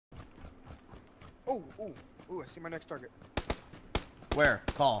I see my next target. Where?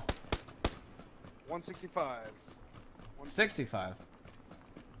 Call. 165. 65.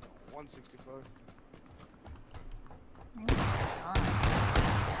 165.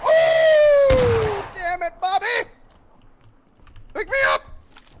 Oh, Damn it, Bobby! Pick me up!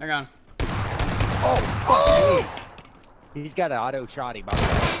 Hang on. oh, he's got an auto shotty, by the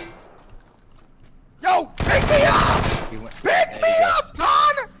way. Yo, pick me up! He went, Pick me up,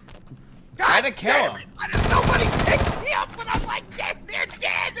 Don! God I had to kill damn him. it! Why does nobody pick me up when I'm like, dead, they're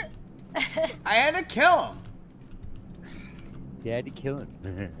dead? I had to kill him. You had to kill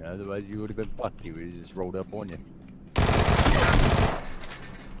him. Otherwise, you would have been fucked. He would have just rolled up on you.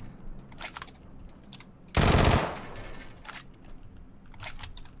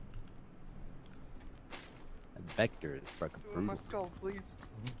 Vector is fucking Do it in brutal. my skull, please.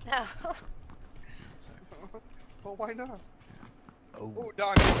 No. Well, why not? Oh, Oh,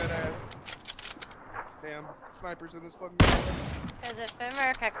 Don, get that ass. Damn, snipers in this fucking game. Because if I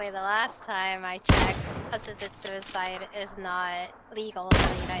remember correctly, the last time I checked, assisted suicide is not legal in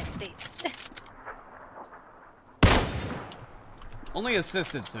the United States. Only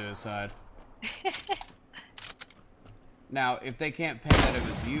assisted suicide. Now, if they can't pin that it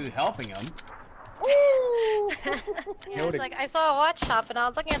was you helping them. Yeah, it's like I saw a watch shop and I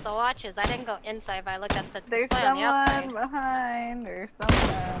was looking at the watches. I didn't go inside, but I looked at the There's display on the outside. someone behind or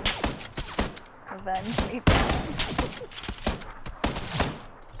something. Avenge me.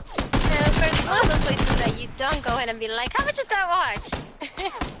 And of course, one of those places that you don't go in and be like, how much is that watch?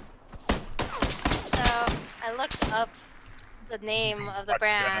 So I looked up the name of the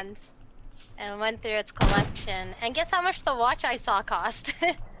brand and went through its collection. And guess how much the watch I saw cost?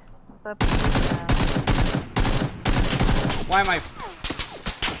 What's up, Why am I?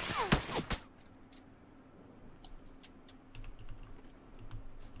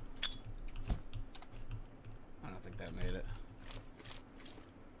 I don't think that made it.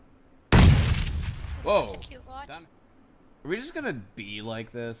 Whoa. Cute watch. Done. Are we just gonna be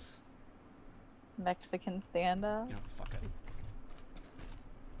like this? Mexican stand-up? You know, fuck it.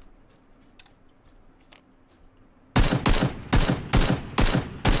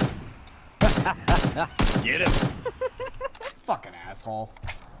 get him! Fucking asshole.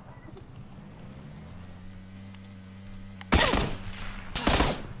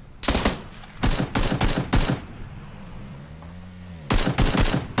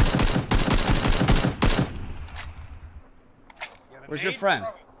 Where's your friend?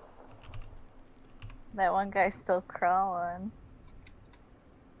 That one guy's still crawling.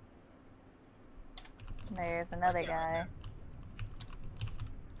 There's another guy.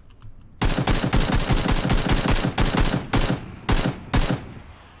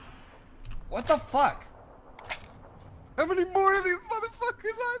 What the fuck? How many more of these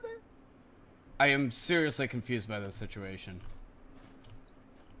motherfuckers are there? I am seriously confused by this situation.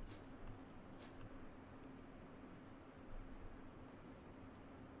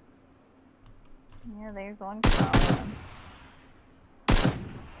 Yeah, there's one crawling.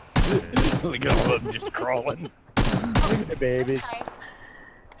 Look at all of them just crawling. Look at the babies.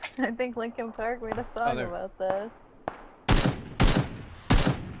 I think Linkin Park made a song there. about this.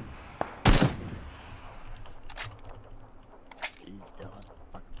 He's done.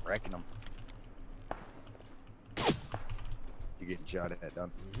 Fucking wrecking them. You're getting shot at,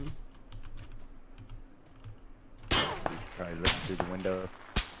 done. He's probably looking through the window.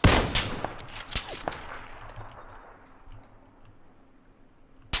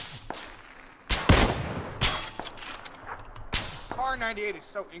 Car 98 is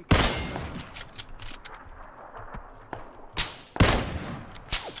so inconsistent.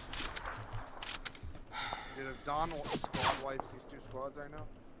 Dude, if Don squad wipes these two squads right now.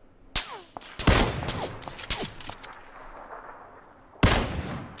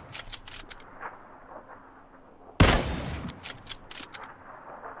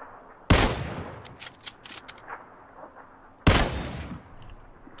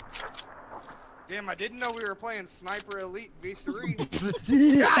 Damn, I didn't know we were playing Sniper Elite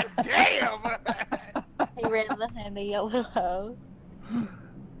V3. God damn! He ran behind the yellow house.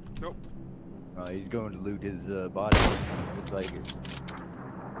 Nope. Oh, he's going to loot his body. Looks like it.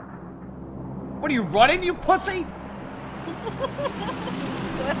 What are you running, you pussy?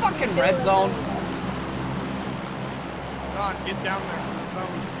 Fucking red zone. Don, get down there from the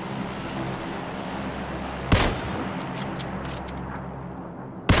zone.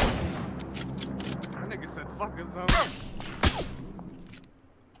 That nigga said fuck a zone.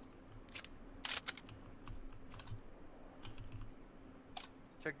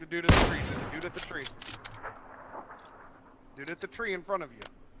 Check the dude at the tree. There's a dude at the tree. Dude at the tree in front of you.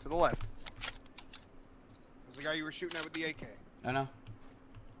 To the left. was the guy you were shooting at with the AK. I know.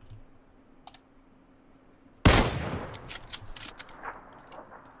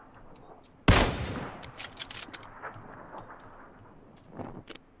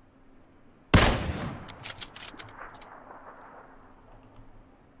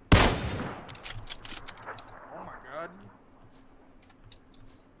 Oh my god.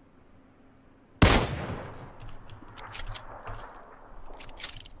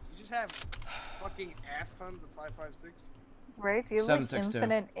 You just have fucking ass tons of 5.56. Right? Do you have like 7.62.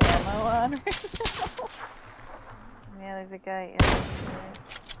 infinite ammo on right now? Yeah, there's a guy in there.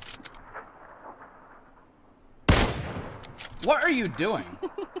 What are you doing?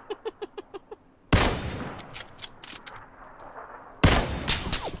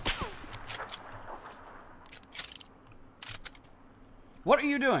 What are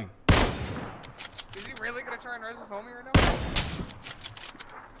you doing? Is he really gonna try and res his homie right now?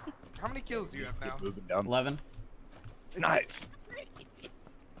 How many kills do you have now? Keep moving down. 11. Nice.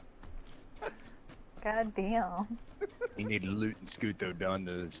 God damn. You need to loot and scoot though, Don.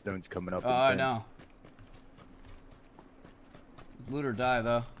 The stone's coming up. Oh, I know. It's loot or die,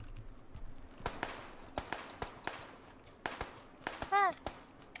 though. Ah,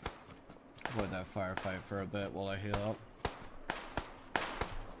 Avoid that firefight for a bit while I heal up.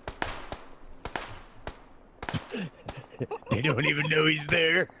 They don't even know he's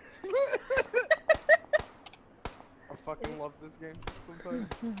there. I fucking love this game sometimes.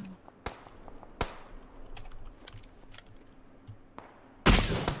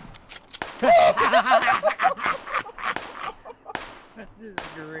 This is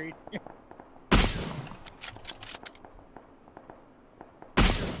great.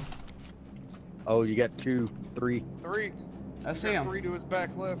 Oh, you got 2, 3. 3. I see him. 3 to his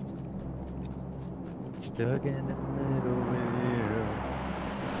back left. Stuck in the middle with you.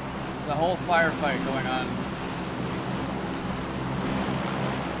 There's a whole firefight going on.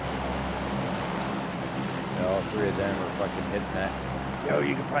 All 3 of them are fucking hitting that. Yo,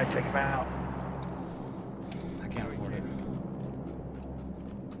 you can probably take him out. I can't afford it.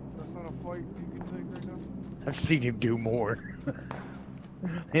 That's not a fight you can take right now. I've seen him do more.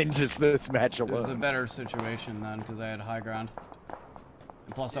 In just this match It was a alone. better situation then, because I had high ground.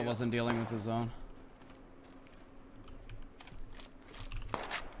 And plus, I wasn't dealing with the zone.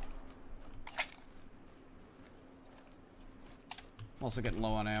 I'm also getting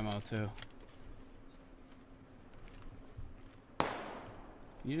low on ammo, too.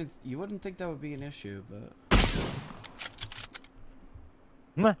 You wouldn't think that would be an issue, but...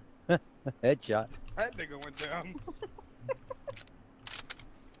 Headshot. That nigga went down.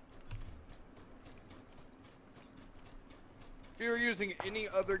 If you were using any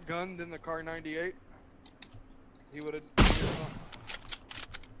other gun than the Car 98, he would have.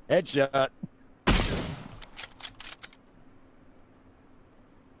 Headshot.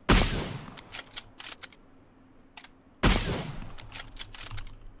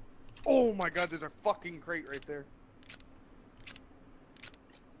 Oh my god, there's a fucking crate right there.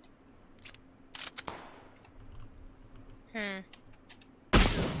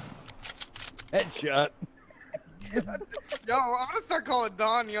 Headshot. Yo, I'm gonna start calling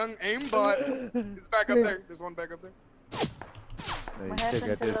Don Young aimbot. He's back up there. There's one back up there. No, you What still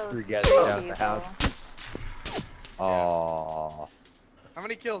happened got to those those 3 guys people? down at the house. Aww. How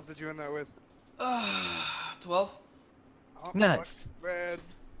many kills did you end that with? 12? Oh, Nice. fuck, man.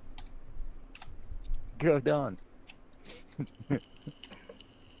 Go Don.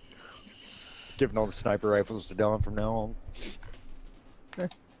 Giving all the sniper rifles to Don from now on.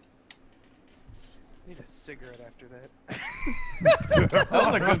 Need a cigarette after that. That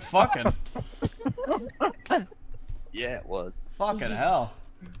was a good fucking... Yeah, it was. Fucking hell.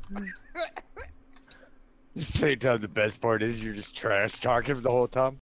 At the same time, the best part is you're just trash talking the whole time.